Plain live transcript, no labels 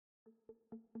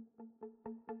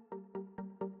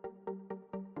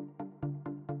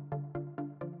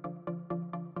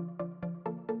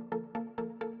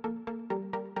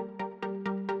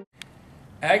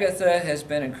Agatha has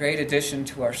been a great addition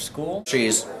to our school.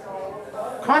 She's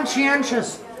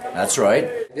conscientious. That's right.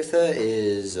 Agatha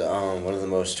is one of the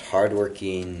most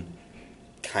hardworking,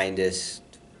 kindest,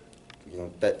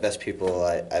 best people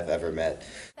I've ever met.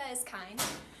 Agatha is kind.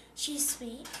 She's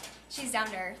sweet. She's down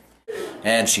to earth.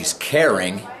 And she's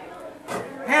caring.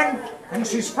 And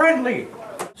she's friendly.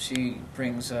 She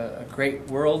brings a great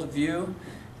world view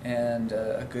and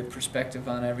a good perspective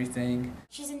on everything.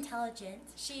 She's intelligent.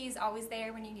 She's always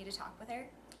there when you need to talk with her.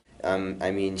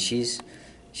 I mean, she's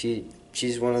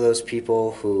one of those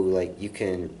people who you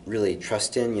can really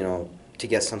trust in, to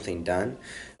get something done.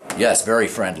 Yes, very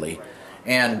friendly,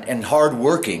 and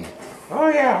hardworking. Oh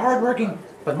yeah, hardworking.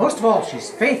 But most of all, she's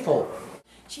faithful.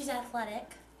 She's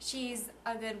athletic. She's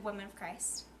a good woman of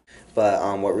Christ. But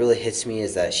what really hits me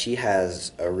is that she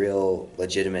has a real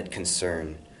legitimate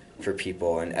concern for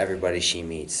people and everybody she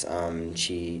meets.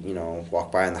 She,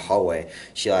 walk by in the hallway,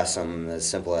 she'll ask something as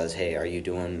simple as, "Hey, are you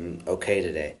doing okay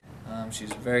today?" She's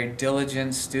a very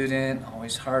diligent student,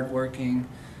 always hardworking.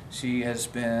 She has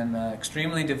been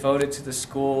extremely devoted to the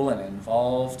school and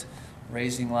involved,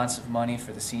 raising lots of money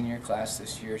for the senior class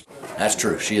this year. That's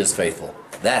true. She is faithful.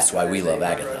 That's why we love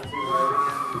Agatha.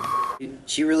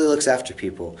 She really looks after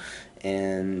people,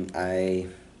 and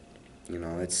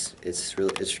it's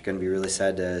going to be really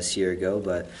sad to see her go,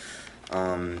 but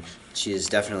she has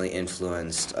definitely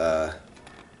influenced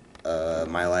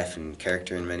my life and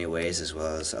character in many ways, as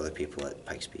well as other people at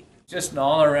Pikes Peak. Just an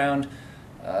all-around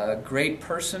great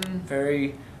person,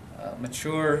 very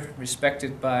mature,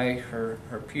 respected by her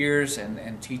peers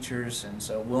and teachers, and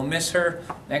so we'll miss her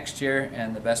next year,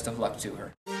 and the best of luck to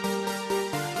her.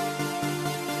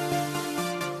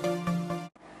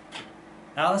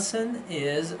 Allison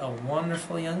is a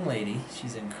wonderful young lady.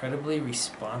 She's incredibly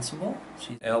responsible.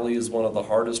 Allie is one of the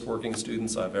hardest working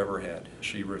students I've ever had.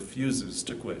 She refuses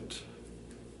to quit.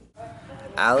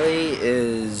 Allie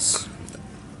is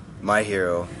my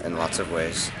hero in lots of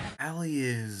ways. Allie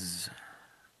is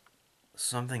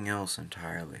something else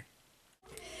entirely.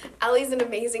 Allie's an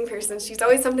amazing person. She's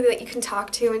always somebody that you can talk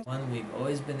to. One we've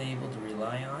always been able to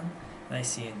rely on, and I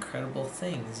see incredible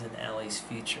things in Allie's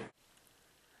future.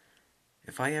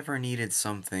 If I ever needed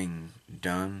something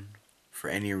done for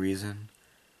any reason,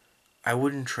 I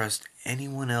wouldn't trust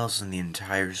anyone else in the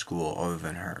entire school other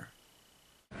than her.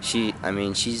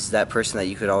 She's that person that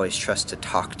you could always trust to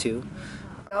talk to.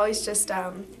 Always just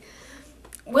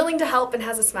willing to help and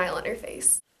has a smile on her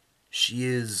face. She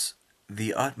is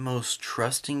the utmost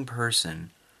trusting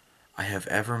person I have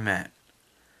ever met,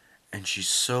 and she's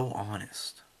so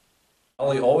honest.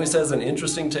 Allie always has an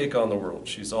interesting take on the world.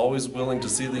 She's always willing to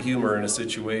see the humor in a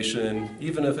situation,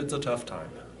 even if it's a tough time.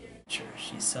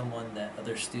 She's someone that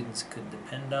other students could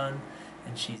depend on,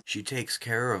 and she takes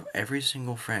care of every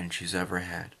single friend she's ever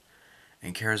had,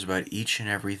 and cares about each and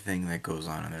everything that goes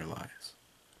on in their lives.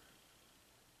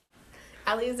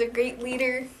 Allie is a great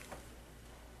leader.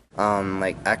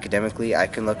 Academically, I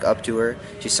can look up to her.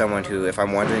 She's someone who, if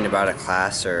I'm wondering about a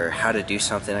class or how to do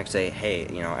something, I can say, "Hey,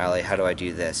 Allie, how do I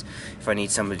do this?" If I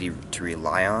need somebody to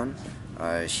rely on,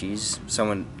 she's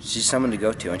someone to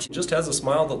go to. And she just has a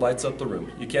smile that lights up the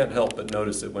room. You can't help but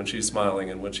notice it when she's smiling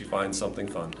and when she finds something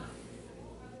fun.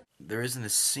 There isn't a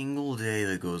single day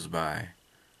that goes by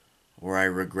where I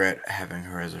regret having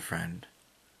her as a friend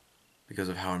because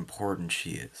of how important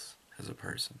she is as a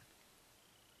person.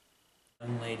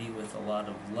 Young lady with a lot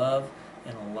of love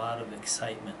and a lot of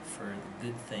excitement for the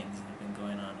good things that have been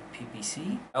going on at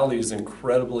PPC. Allie is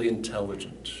incredibly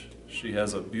intelligent. She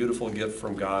has a beautiful gift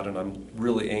from God, and I'm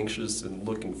really anxious and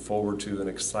looking forward to and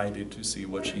excited to see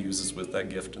what she uses with that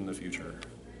gift in the future.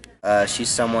 She's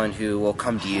someone who will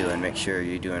come to you and make sure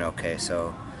you're doing okay,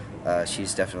 so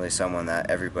she's definitely someone that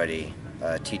everybody,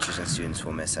 teachers and students,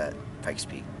 will miss at Pikes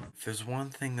Peak. If there's one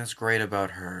thing that's great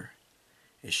about her,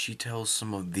 is she tells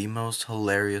some of the most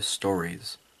hilarious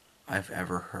stories I've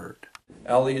ever heard.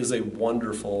 Allie is a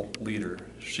wonderful leader.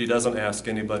 She doesn't ask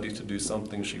anybody to do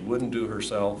something she wouldn't do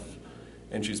herself,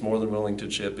 and she's more than willing to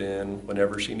chip in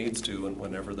whenever she needs to and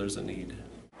whenever there's a need.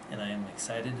 And I am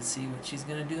excited to see what she's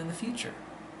going to do in the future.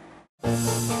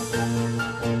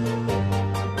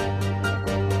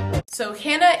 So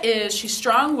Hannah she's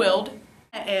strong-willed,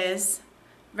 is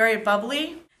very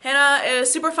bubbly. Hannah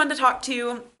is super fun to talk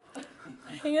to.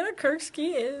 Hannah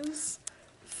Kirksky is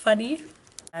funny.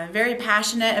 Very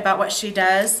passionate about what she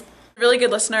does. Really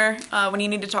good listener when you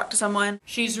need to talk to someone.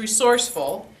 She's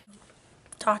resourceful.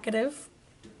 Talkative.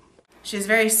 She's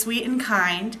very sweet and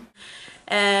kind.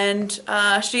 and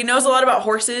she knows a lot about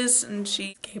horses, and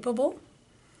she's capable.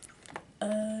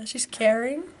 She's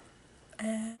caring.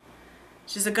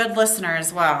 She's a good listener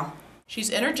as well.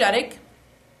 She's energetic.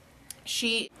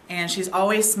 And she's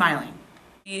always smiling.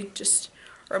 She just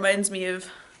reminds me of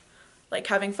like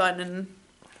having fun and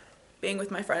being with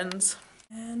my friends.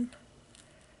 And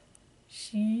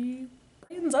she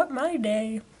brightens up my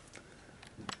day.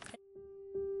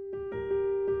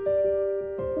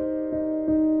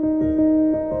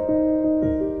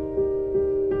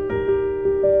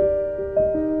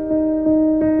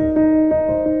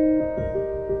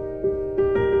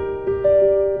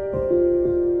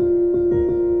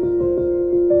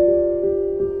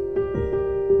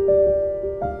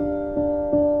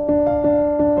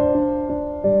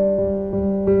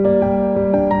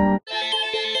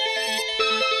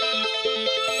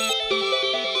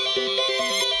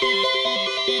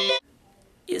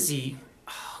 Izzy,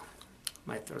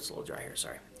 my throat's a little dry here,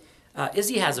 sorry.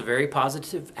 Izzy has a very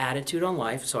positive attitude on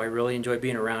life, so I really enjoy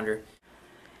being around her.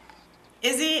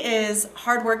 Izzy is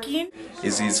hardworking.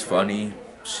 Izzy's funny.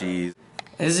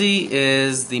 Izzy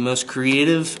is the most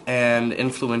creative and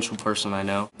influential person I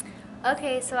know.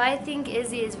 Okay, so I think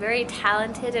Izzy is very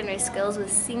talented in her skills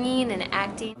with singing and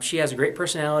acting. She has a great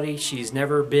personality. She's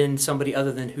never been somebody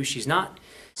other than who she's not.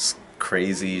 It's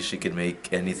crazy. She can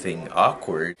make anything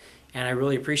awkward. And I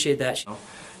really appreciate that.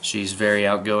 She's very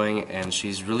outgoing and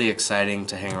she's really exciting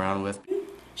to hang around with.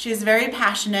 She's very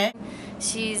passionate.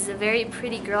 She's a very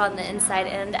pretty girl on the inside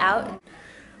and out.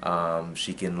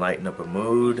 She can lighten up a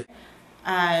mood.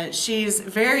 She's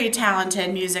very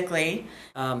talented musically.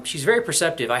 She's very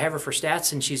perceptive. I have her for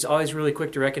stats, and she's always really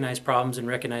quick to recognize problems and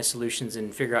recognize solutions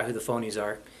and figure out who the phonies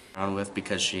are. Around with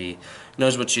because she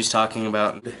knows what she's talking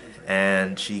about.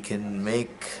 And she can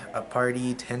make a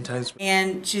party 10 times.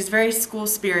 And she's very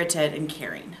school-spirited and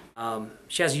caring.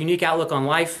 She has a unique outlook on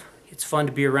life. It's fun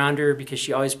to be around her because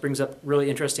she always brings up really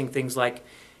interesting things like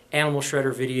animal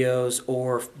shredder videos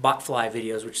or botfly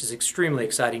videos, which is extremely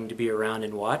exciting to be around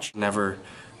and watch. Never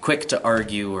quick to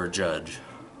argue or judge.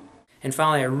 And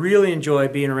finally, I really enjoy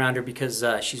being around her because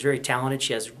she's very talented.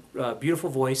 She has a beautiful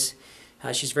voice.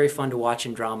 She's very fun to watch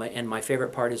in drama, and my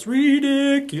favorite part is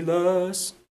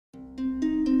ridiculous.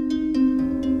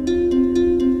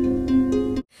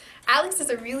 Alex is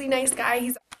a really nice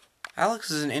guy.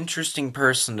 Alex is an interesting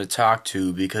person to talk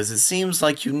to because it seems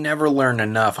like you never learn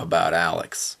enough about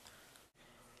Alex.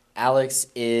 Alex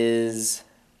is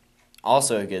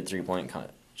also a good three-point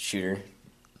shooter.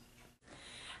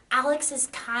 Alex is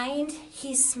kind,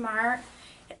 he's smart,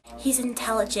 he's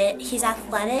intelligent, he's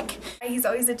athletic. He's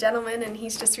always a gentleman and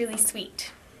he's just really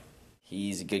sweet.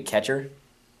 He's a good catcher,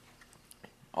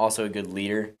 also a good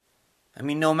leader. I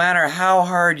mean, no matter how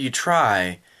hard you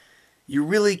try, you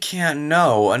really can't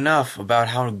know enough about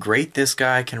how great this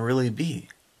guy can really be.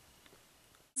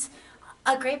 He's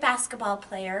a great basketball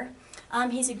player.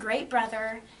 He's a great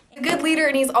brother. A good leader,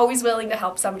 and he's always willing to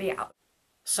help somebody out.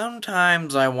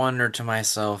 Sometimes I wonder to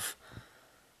myself,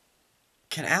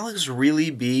 can Alex really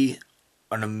be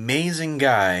an amazing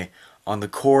guy on the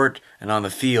court and on the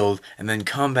field and then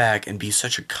come back and be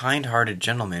such a kind-hearted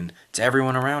gentleman to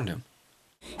everyone around him?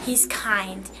 He's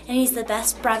kind, and he's the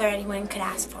best brother anyone could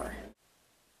ask for.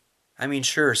 I mean,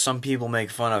 sure, some people make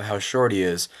fun of how short he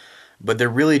is, but they're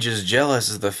really just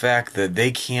jealous of the fact that they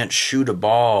can't shoot a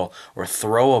ball or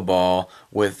throw a ball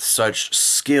with such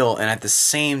skill and at the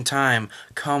same time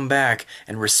come back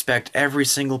and respect every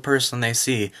single person they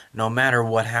see, no matter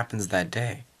what happens that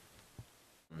day.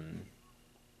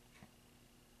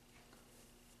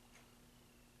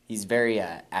 He's very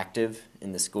active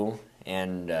in the school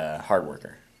and hard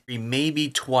worker. Maybe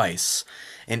twice,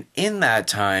 and in that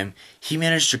time, he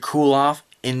managed to cool off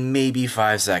in maybe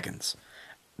 5 seconds.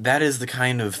 That is the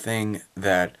kind of thing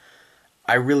that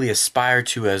I really aspire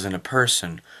to as in a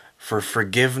person, for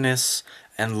forgiveness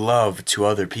and love to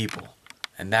other people,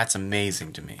 and that's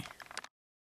amazing to me.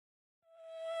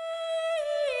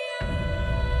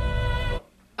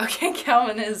 Okay,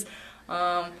 Calvin is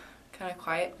kind of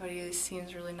quiet, but he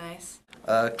seems really nice.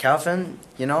 Calvin,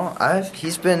 you know,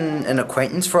 he's been an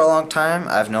acquaintance for a long time.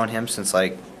 I've known him since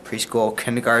like preschool,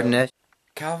 kindergarten-ish.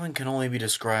 Calvin can only be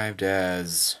described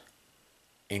as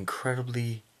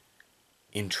incredibly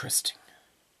interesting.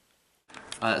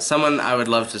 Someone I would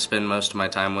love to spend most of my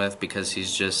time with because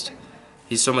he's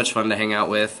so much fun to hang out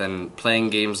with, and playing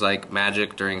games like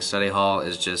Magic during study hall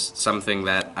is just something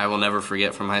that I will never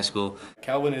forget from high school.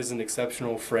 Calvin is an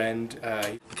exceptional friend.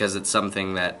 Because it's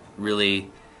something that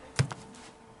really,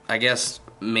 I guess,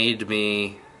 made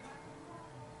me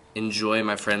enjoy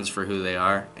my friends for who they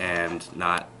are and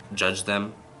not judge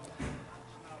them.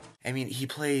 I mean, he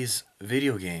plays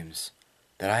video games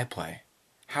that I play.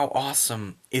 How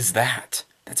awesome is that?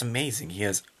 That's amazing. He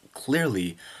has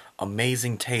clearly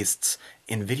amazing tastes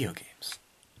in video games.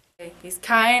 He's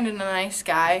kind and a nice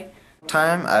guy.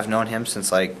 I've known him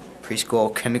since like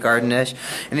preschool, kindergarten-ish,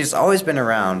 and he's always been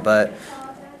around, but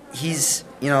he's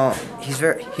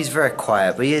very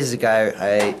quiet, but he is a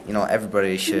guy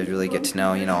everybody should really get to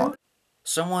know,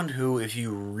 Someone who, if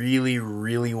you really,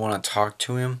 really want to talk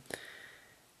to him,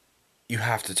 you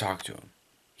have to talk to him.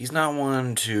 He's not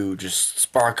one to just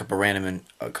spark up a random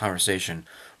conversation.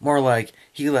 More like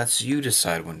he lets you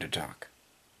decide when to talk.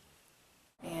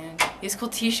 And he has cool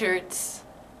t-shirts.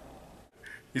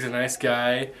 He's a nice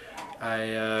guy.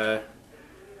 I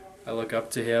look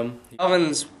up to him.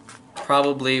 Calvin's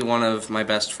probably one of my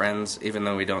best friends, even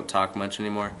though we don't talk much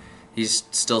anymore. He's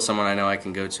still someone I know I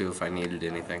can go to if I needed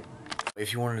anything.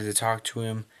 If you wanted to talk to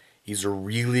him, he's a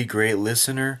really great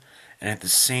listener, and at the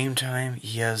same time,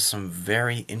 he has some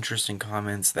very interesting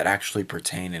comments that actually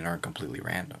pertain and aren't completely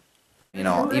random.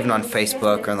 Even on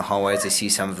Facebook or in the hallways, I see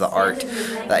some of the art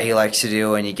that he likes to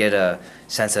do, and you get a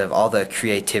sense of all the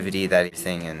creativity that he's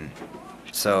thing. And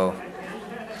so,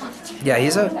 yeah,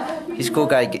 he's a cool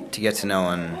guy to get to know,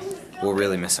 and we'll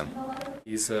really miss him.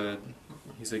 He's a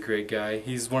great guy.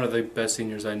 He's one of the best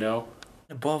seniors I know.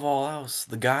 Above all else,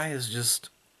 the guy is just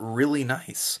really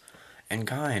nice and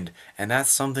kind, and that's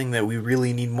something that we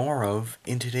really need more of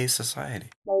in today's society.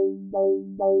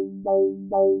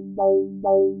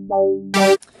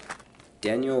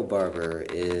 Daniel Barber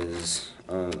is,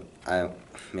 I've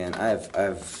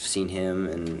seen him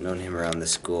and known him around the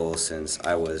school since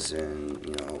I was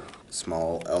in,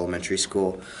 small elementary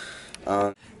school.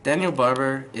 Daniel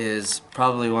Barber is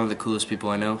probably one of the coolest people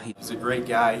I know. He's a great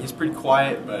guy. He's pretty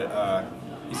quiet, but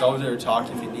he's always there to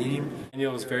talk if you need him.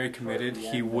 Daniel is very committed.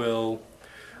 He will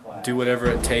do whatever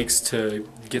it takes to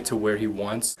get to where he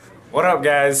wants. What up,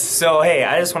 guys? So, hey,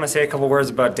 I just want to say a couple words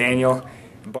about Daniel.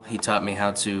 He taught me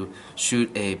how to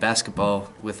shoot a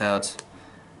basketball without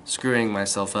screwing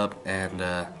myself up, and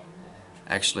I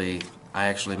actually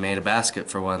made a basket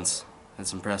for once.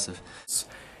 That's impressive.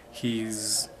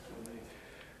 He's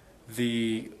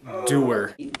the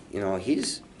doer.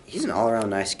 He's an all-around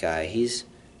nice guy. He's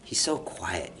so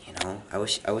quiet, I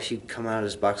wish he'd come out of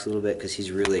his box a little bit, because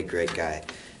he's really a great guy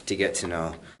to get to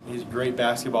know. He's a great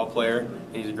basketball player,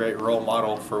 and he's a great role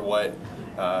model for what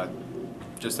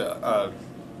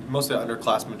most of the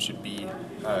underclassmen should be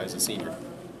as a senior.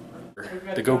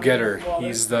 The go-getter.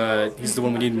 He's the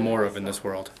one we need more of in this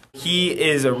world. He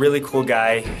is a really cool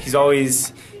guy. He's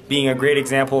always being a great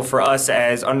example for us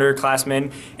as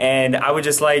underclassmen, and I would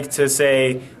just like to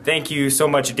say thank you so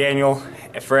much, Daniel,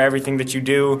 for everything that you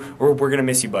do. We're gonna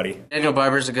miss you, buddy. Daniel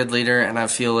Barber's a good leader, and I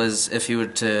feel as if he were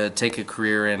to take a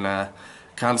career in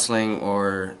counseling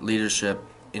or leadership,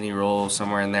 any role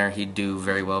somewhere in there, he'd do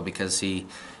very well, because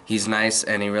he's nice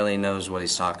and he really knows what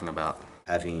he's talking about.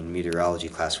 Having meteorology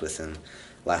class with him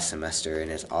last semester, and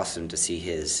it's awesome to see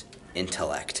his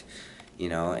intellect,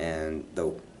 and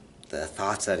the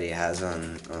thoughts that he has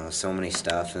on so many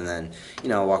stuff, and then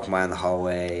walking by in the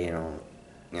hallway,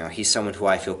 he's someone who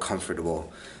I feel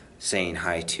comfortable saying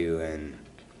hi to, and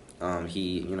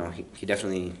he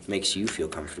definitely makes you feel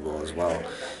comfortable as well.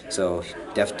 So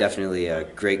definitely a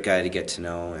great guy to get to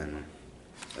know, and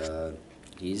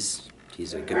he's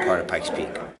a good part of Pikes Peak.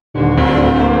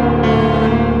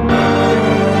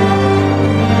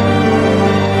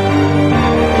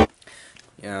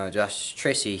 Josh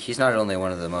Tracy, he's not only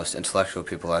one of the most intellectual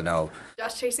people I know.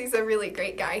 Josh Tracy's a really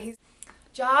great guy.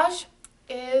 Josh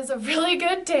is a really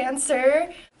good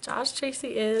dancer. Josh Tracy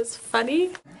is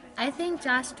funny. I think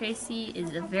Josh Tracy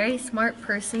is a very smart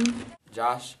person.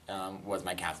 Josh was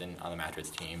my captain on the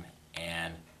Matrix team,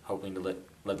 and hoping to let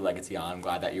the legacy on. I'm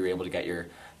glad that you were able to get your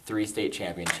 3 state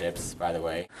championships, by the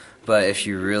way. But if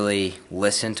you really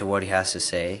listen to what he has to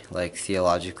say, like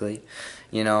theologically,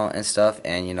 and stuff,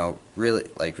 and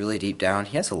really deep down,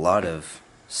 he has a lot of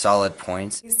solid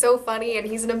points. He's so funny, and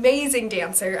he's an amazing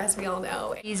dancer, as we all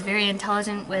know. He's very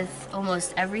intelligent with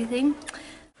almost everything.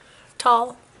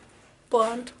 Tall,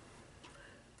 blonde.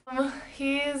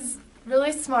 He's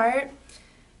really smart.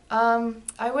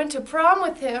 I went to prom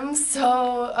with him,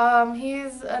 so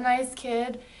he's a nice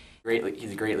kid.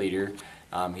 He's a great leader.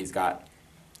 He's got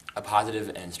a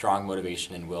positive and strong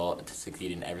motivation and will to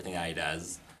succeed in everything that he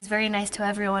does. He's very nice to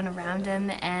everyone around him,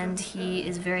 and he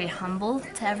is very humble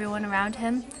to everyone around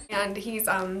him. And he's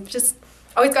just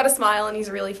always got a smile, and he's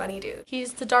a really funny dude.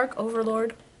 He's the dark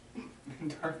overlord.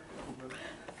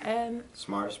 And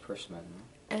smartest person I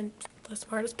know. and the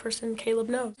smartest person Caleb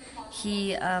knows.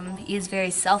 He is very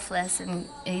selfless and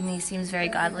he seems very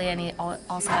godly, and he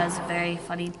also has a very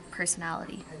funny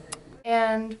personality.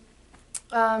 And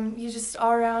he's just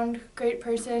all around great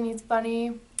person. He's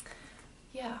funny.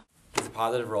 Yeah. He's a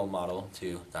positive role model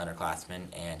to the underclassmen,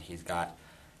 and he's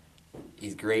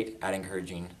great at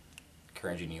encouraging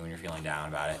you when you're feeling down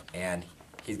about it, and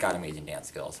he's got amazing dance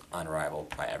skills,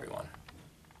 unrivaled by everyone.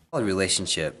 A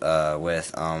relationship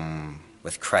with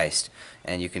Christ,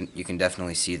 and you can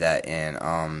definitely see that in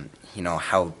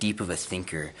how deep of a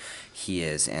thinker he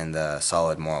is and the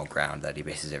solid moral ground that he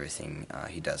bases everything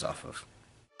he does off of.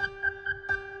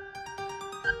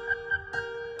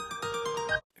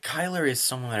 Kyler is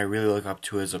someone that I really look up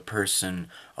to as a person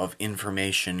of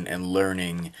information and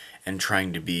learning and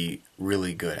trying to be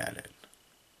really good at it.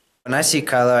 When I see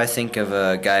Kyler, I think of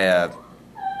a guy, a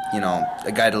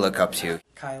guy to look up to.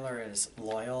 Kyler is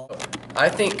loyal. I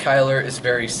think Kyler is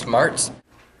very smart.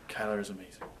 Kyler is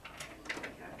amazing.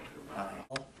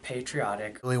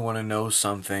 Patriotic. I really want to know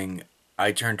something.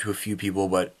 I turn to a few people,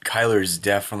 but Kyler is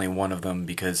definitely one of them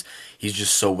because he's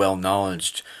just so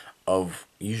well-knowledged of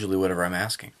usually whatever I'm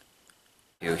asking.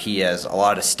 He has a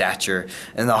lot of stature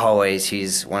in the hallways.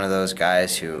 He's one of those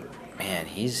guys who, man,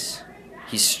 he's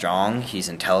strong, he's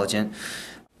intelligent.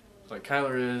 Like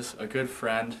Kyler is a good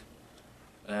friend,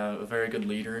 a very good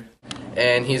leader.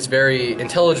 And he's very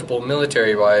intelligible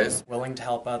military-wise. Willing to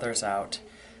help others out,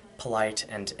 polite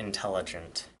and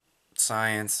intelligent.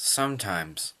 Science,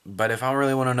 sometimes. But if I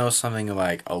really want to know something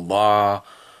like a law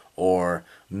or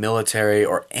military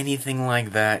or anything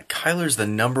like that, Kyler's the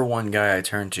 #1 guy I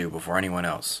turn to before anyone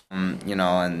else. He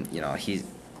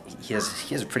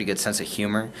has a pretty good sense of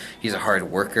humor. He's a hard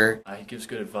worker. He gives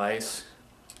good advice.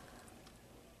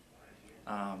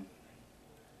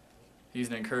 He's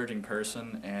an encouraging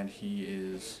person, and he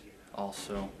is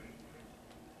also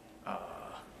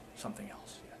something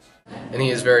else. Yes. And he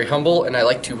is very humble, and I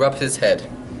like to rub his head.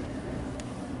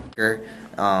 I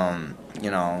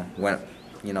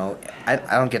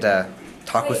don't get to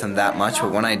talk with him that much,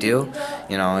 but when I do,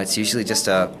 it's usually just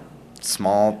a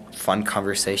small, fun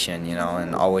conversation,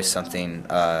 and always something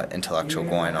intellectual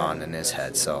going on in his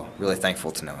head. So really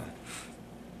thankful to know him.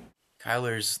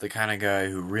 Kyler's the kind of guy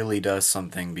who really does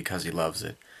something because he loves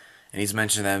it. And he's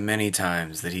mentioned that many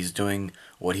times, that he's doing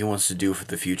what he wants to do for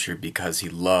the future because he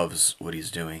loves what he's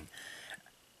doing.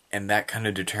 And that kind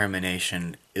of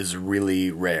determination is really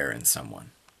rare in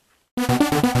someone.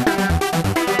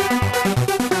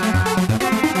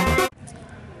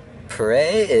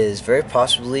 Pere is very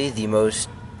possibly the most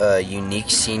unique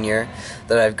senior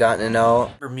that I've gotten to know. I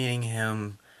remember meeting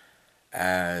him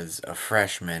as a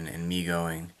freshman and me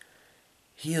going,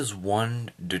 he is one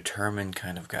determined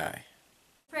kind of guy.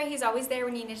 He's always there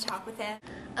when you need to talk with him.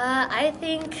 I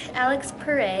think Alex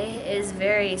Pere is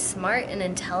very smart and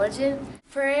intelligent.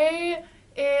 Pere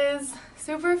is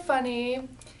super funny,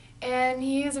 and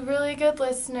he's a really good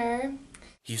listener.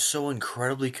 He's so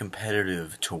incredibly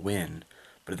competitive to win,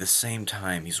 but at the same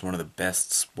time, he's one of the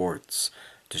best sports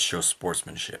to show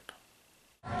sportsmanship.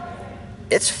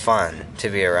 It's fun to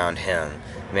be around him.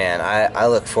 Man, I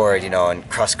look forward, in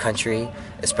cross country,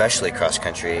 especially cross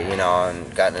country,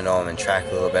 and gotten to know him in track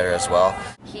a little better as well.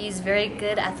 He's very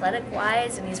good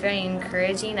athletic-wise, and he's very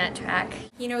encouraging at track.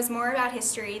 He knows more about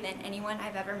history than anyone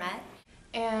I've ever met.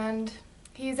 And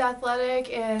he's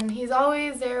athletic, and he's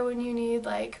always there when you need,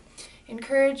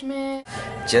 encouragement.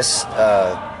 Just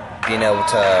being able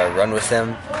to run with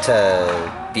him,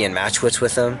 to be in match wits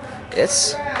with him,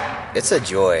 it's a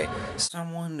joy.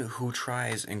 Someone who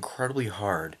tries incredibly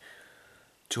hard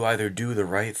to either do the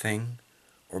right thing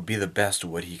or be the best at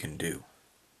what he can do.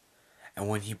 And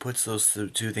when he puts those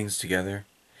two things together,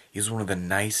 he's one of the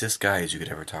nicest guys you could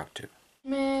ever talk to.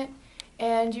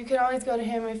 And you can always go to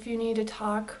him if you need to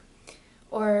talk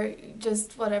or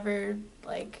just whatever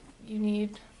you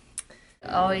need.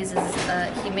 Always is,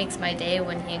 he makes my day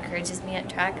when he encourages me at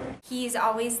track. He's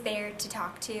always there to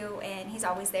talk to, and he's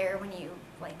always there when you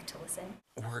like to listen.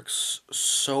 Works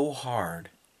so hard,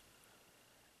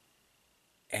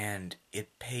 and it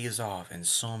pays off in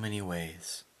so many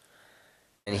ways.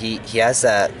 And he has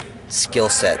that skill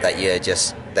set that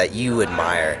you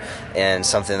admire, and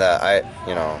something that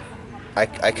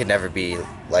I could never be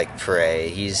like Pere.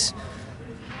 He's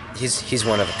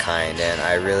one of a kind, and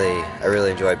I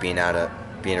really enjoy being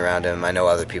around him. I know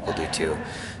other people do too.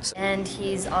 So. And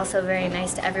he's also very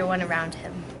nice to everyone around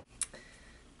him.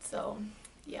 So,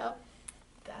 yep,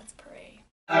 that's Pere.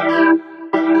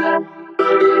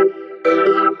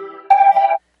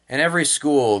 In every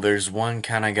school, there's one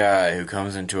kind of guy who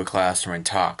comes into a classroom and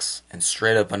talks and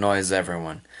straight up annoys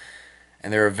everyone.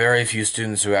 and there are very few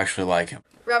students who actually like him.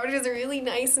 Robert is a really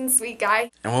nice and sweet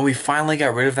guy. And when we finally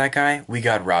got rid of that guy, we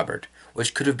got Robert,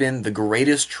 which could have been the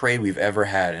greatest trade we've ever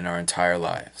had in our entire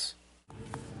lives.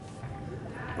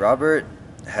 Robert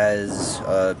has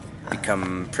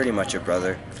become pretty much a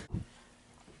brother.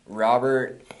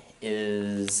 Robert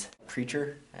is a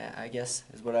preacher, I guess,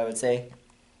 is what I would say.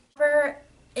 Robert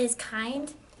is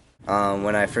kind.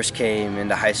 When I first came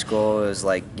into high school, it was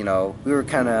like, you know, we were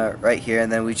kind of right here,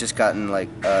 and then we just gotten like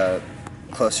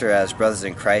closer as brothers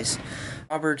in Christ.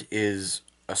 Robert is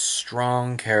a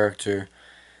strong character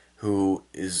who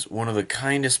is one of the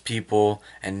kindest people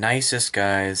and nicest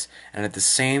guys, and at the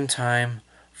same time,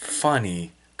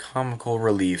 funny, comical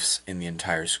reliefs in the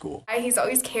entire school. He's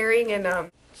always caring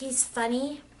and He's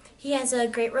funny. He has a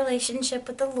great relationship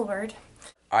with the Lord.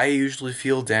 I usually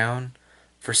feel down.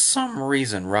 For some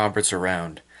reason, Robert's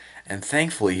around, and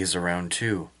thankfully he's around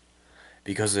too.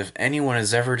 Because if anyone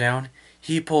is ever down,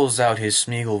 he pulls out his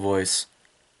Smeagol voice,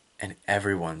 and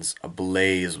everyone's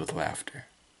ablaze with laughter.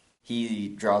 He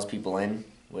draws people in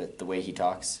with the way he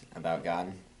talks about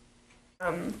God.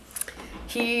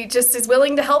 he just is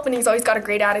willing to help, and he's always got a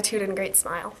great attitude and a great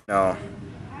smile. No,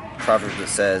 proverb that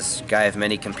says, "Guy of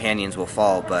many companions will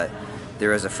fall," but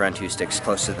there is a friend who sticks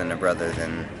closer than a brother.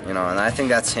 Than you know, and I think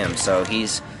that's him. So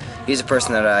he's a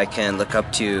person that I can look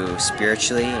up to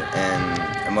spiritually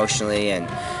and emotionally, and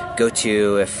go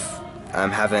to if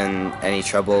I'm having any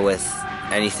trouble with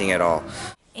anything at all.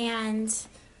 And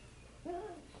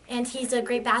he's a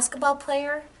great basketball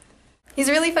player. He's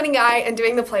a really funny guy, and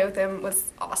doing the play with him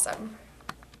was awesome.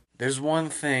 There's one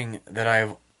thing that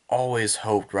I've always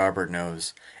hoped Robert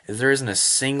knows, is there isn't a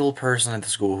single person at the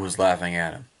school who's laughing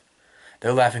at him.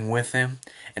 They're laughing with him,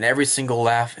 and every single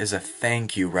laugh is a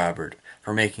thank you, Robert,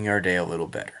 for making our day a little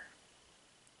better.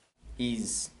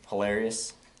 He's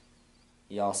hilarious.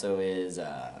 He also is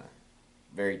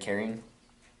very caring.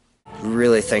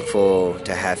 Really thankful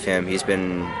to have him. He's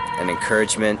been an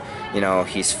encouragement. You know,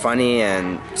 he's funny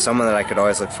and someone that I could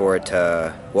always look forward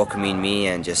to welcoming me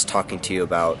and just talking to you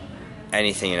about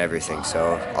anything and everything.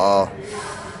 So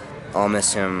I'll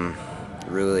miss him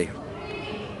really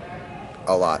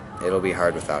a lot. It'll be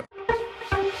hard without.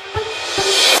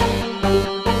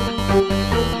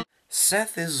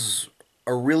 Seth is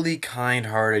a really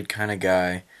kind-hearted kind of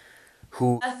guy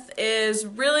who... Seth is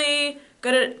really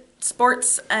good at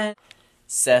sports, and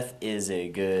Seth is a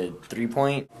good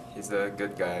three-point. He's a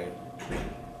good guy.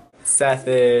 Seth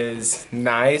is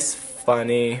nice,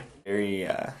 funny. Very,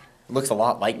 looks a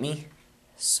lot like me,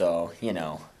 so, you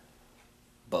know,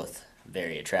 both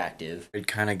very attractive.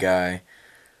 Kind of guy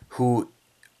who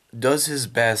does his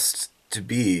best to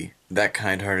be that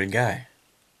kind-hearted guy.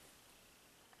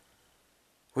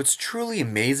 What's truly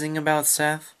amazing about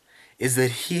Seth is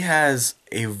that he has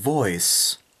a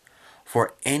voice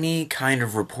for any kind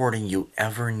of reporting you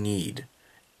ever need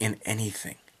in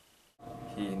anything.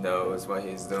 He knows what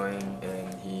he's doing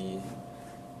and he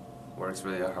works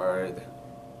really hard.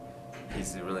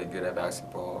 He's really good at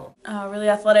basketball. Really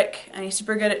athletic, and he's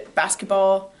super good at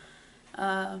basketball.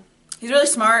 He's really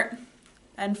smart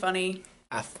and funny.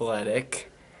 Athletic.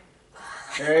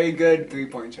 Very good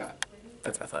three-point shot.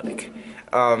 That's athletic.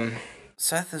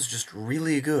 Seth is just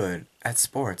really good at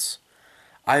sports.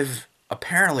 I've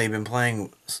apparently been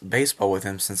playing baseball with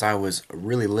him since I was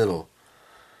really little.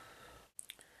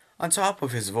 On top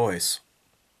of his voice,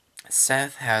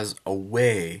 Seth has a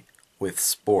way with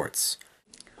sports.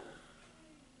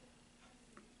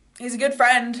 He's a good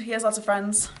friend. He has lots of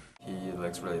friends. He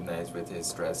looks really nice with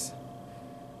his dress.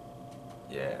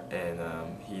 Yeah,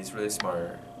 and he's really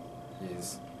smart.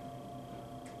 He's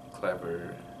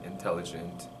clever,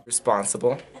 intelligent,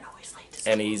 responsible,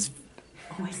 and he's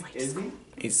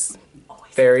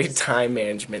very time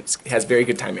management. Has very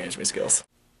good time management skills.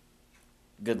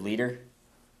 Good leader,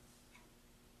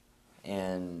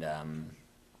 and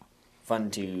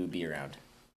fun to be around.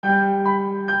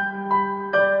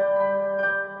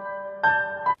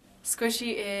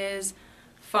 Squishy is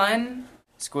fun.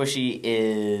 Squishy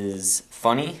is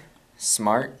funny,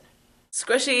 smart.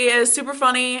 Squishy is super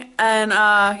funny,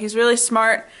 and he's really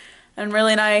smart and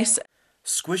really nice.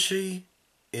 Squishy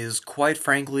is, quite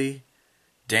frankly,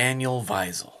 Daniel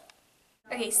Weisel.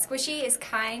 Okay, Squishy is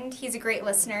kind. He's a great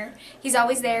listener. He's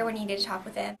always there when you need to talk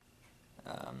with him.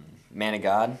 Man of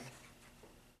God.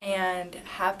 And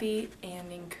happy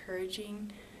and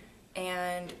encouraging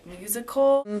and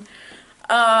musical.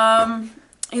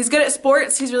 He's good at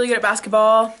sports. He's really good at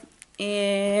basketball,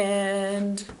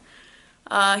 and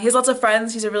he has lots of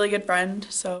friends. He's a really good friend.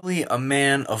 So Really a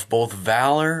man of both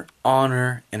valor,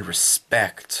 honor, and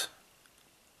respect.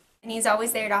 And he's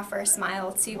always there to offer a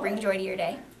smile to bring joy to your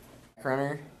day.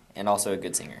 Runner and also a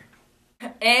good singer.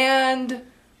 And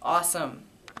awesome.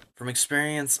 From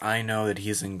experience, I know that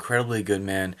he's an incredibly good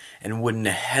man and wouldn't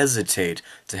hesitate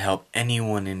to help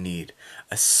anyone in need,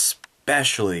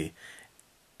 especially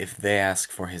if they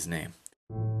ask for his name.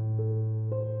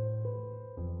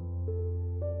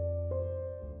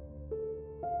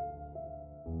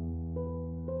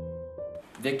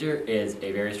 Victor is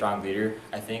a very strong leader.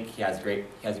 I think he has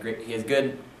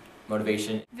good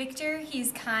motivation. Victor,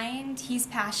 he's kind, he's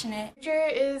passionate. Victor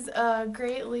is a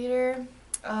great leader.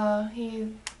 He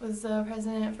was the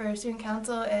president for student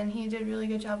council and he did a really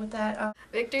good job with that.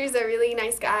 Victor's a really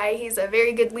nice guy. He's a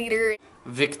very good leader.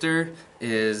 Victor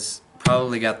is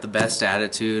probably got the best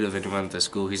attitude of anyone at the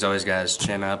school. He's always got his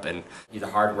chin up, and He's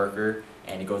a hard worker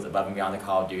and he goes above and beyond the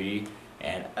call of duty.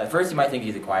 And at first you might think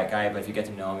he's a quiet guy, but if you get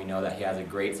to know him, you know that he has a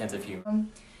great sense of humor.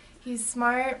 He's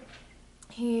smart,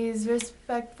 he's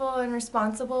respectful and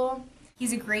responsible.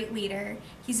 He's a great leader.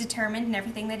 He's determined in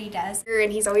everything that he does.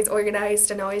 And he's always organized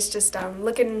and always just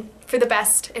looking for the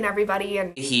best in everybody.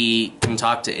 And he can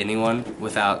talk to anyone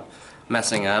without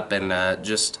messing up, and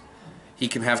he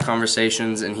can have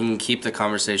conversations, and he can keep the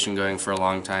conversation going for a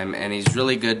long time. And he's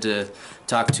really good to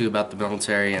talk to about the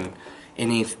military and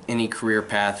any career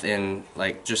path in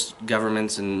like just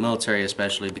governments and military,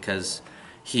 especially because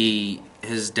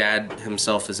his dad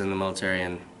himself is in the military,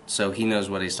 and so he knows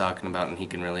what he's talking about, and he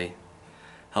can really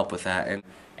help with that. And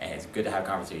it's good to have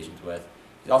conversations with.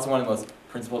 He's also one of the most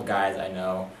principled guys I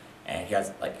know, and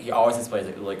he always displays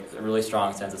a really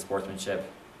strong sense of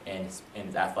sportsmanship in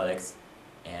his athletics,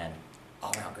 and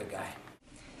all around good guy.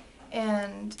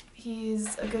 And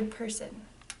he's a good person.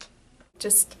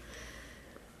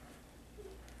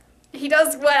 He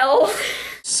does well.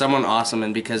 Someone awesome,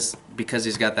 and because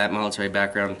he's got that military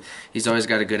background, he's always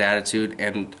got a good attitude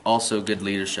and also good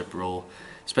leadership role.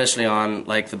 Especially on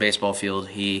like the baseball field,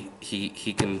 he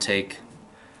can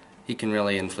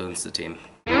really influence the team.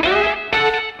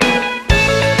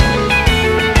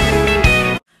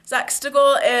 Zach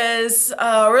Stickle is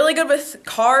really good with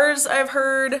cars, I've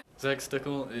heard. Zach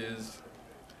Stickle is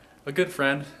a good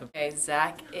friend. Okay,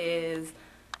 Zach is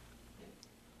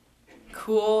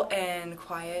cool and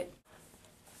quiet.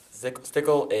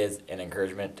 Stickle is an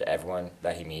encouragement to everyone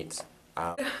that he meets.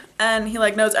 And he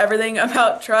knows everything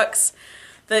about trucks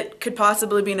that could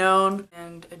possibly be known.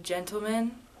 And a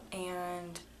gentleman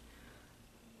and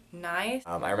nice.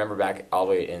 I remember back all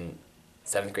the way in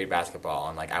 7th grade basketball,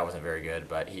 and I wasn't very good,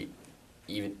 but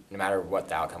no matter what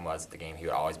the outcome was of the game, he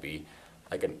would always be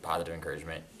a positive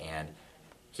encouragement. And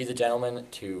he's a gentleman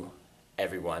to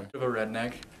everyone. A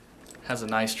redneck, has a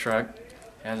nice truck,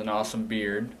 has an awesome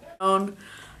beard.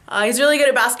 He's really good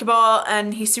at basketball,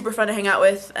 and he's super fun to hang out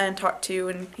with and talk to,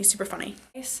 and he's super funny.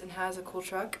 Nice and has a cool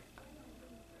truck.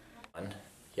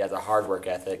 He has a hard work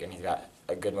ethic, and he's got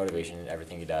a good motivation in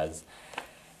everything he does.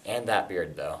 And that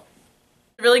beard, though.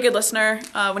 Really good listener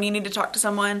when you need to talk to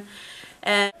someone.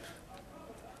 And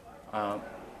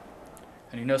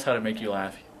he knows how to make you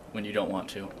laugh when you don't want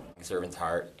to. Servant's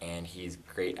heart, and he's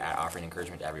great at offering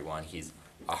encouragement to everyone. He's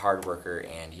a hard worker,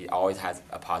 and he always has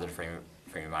a positive frame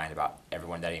of mind about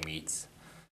everyone that he meets.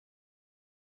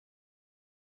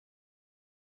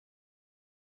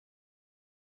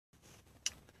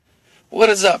 What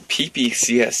is up,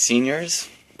 PPCS seniors?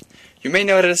 You may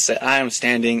notice that I am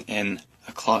standing in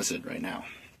a closet right now.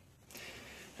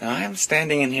 Now, I am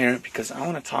standing in here because I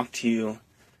want to talk to you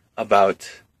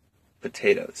about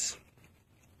potatoes.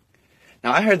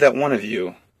 Now, I heard that one of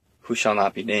you, who shall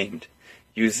not be named,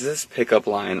 used this pickup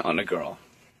line on a girl.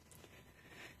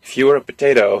 If you were a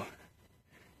potato,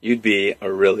 you'd be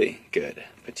a really good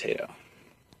potato.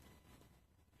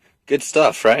 Good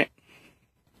stuff, right?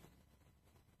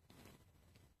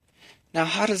 Now,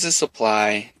 how does this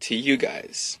apply to you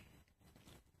guys?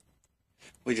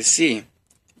 Well, you see,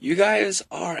 you guys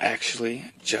are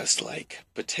actually just like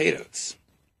potatoes.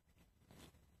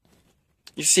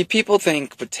 You see, people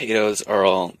think potatoes are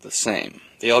all the same.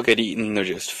 They all get eaten, they're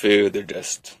just food, they're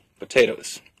just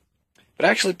potatoes. But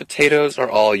actually, potatoes are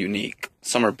all unique.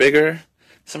 Some are bigger,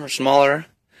 some are smaller,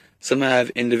 some have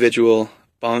individual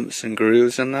bumps and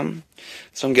grooves in them.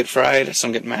 Some get fried,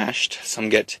 some get mashed, some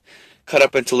get cut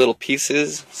up into little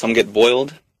pieces, some get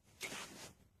boiled.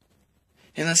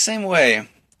 In the same way,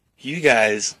 you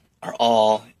guys are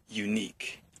all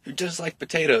unique. You're just like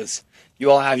potatoes.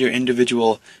 You all have your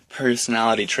individual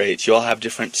personality traits. You all have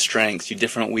different strengths, you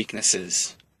different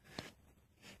weaknesses.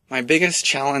 My biggest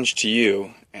challenge to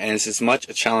you, and it's as much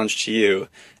a challenge to you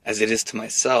as it is to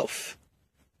myself,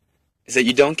 is that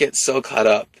you don't get so caught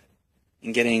up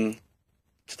in getting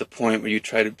to the point where you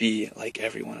try to be like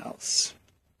everyone else.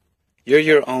 You're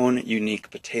your own unique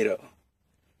potato.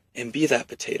 and be that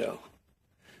potato.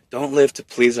 Don't live to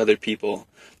please other people.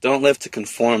 Don't live to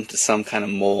conform to some kind of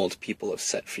mold people have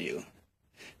set for you.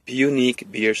 Be unique,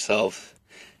 be yourself,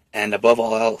 and above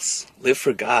all else, live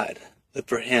for God. Live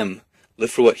for Him.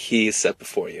 Live for what He has set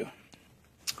before you.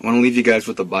 I want to leave you guys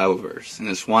with a Bible verse, and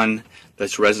it's one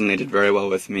that's resonated very well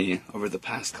with me over the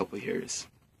past couple years.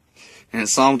 And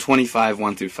it's Psalm 25,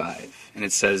 1-5, and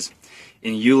it says,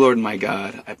 "In you, Lord my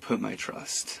God, I put my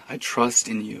trust. I trust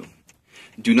in you.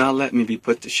 Do not let me be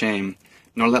put to shame,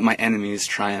 nor let my enemies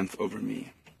triumph over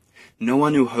me. No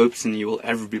one who hopes in you will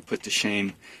ever be put to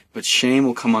shame, but shame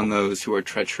will come on those who are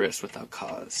treacherous without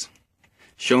cause.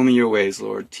 Show me your ways,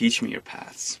 Lord. Teach me your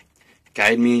paths.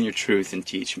 Guide me in your truth and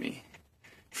teach me.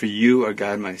 For you are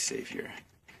God my Savior,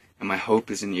 and my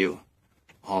hope is in you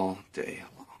all day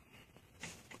long."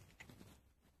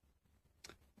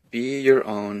 Be your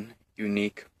own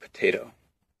unique potato,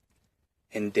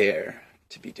 and dare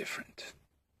to be different.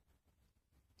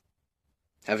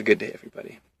 Have a good day,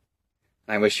 everybody.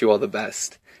 And I wish you all the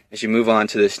best as you move on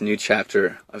to this new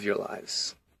chapter of your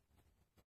lives.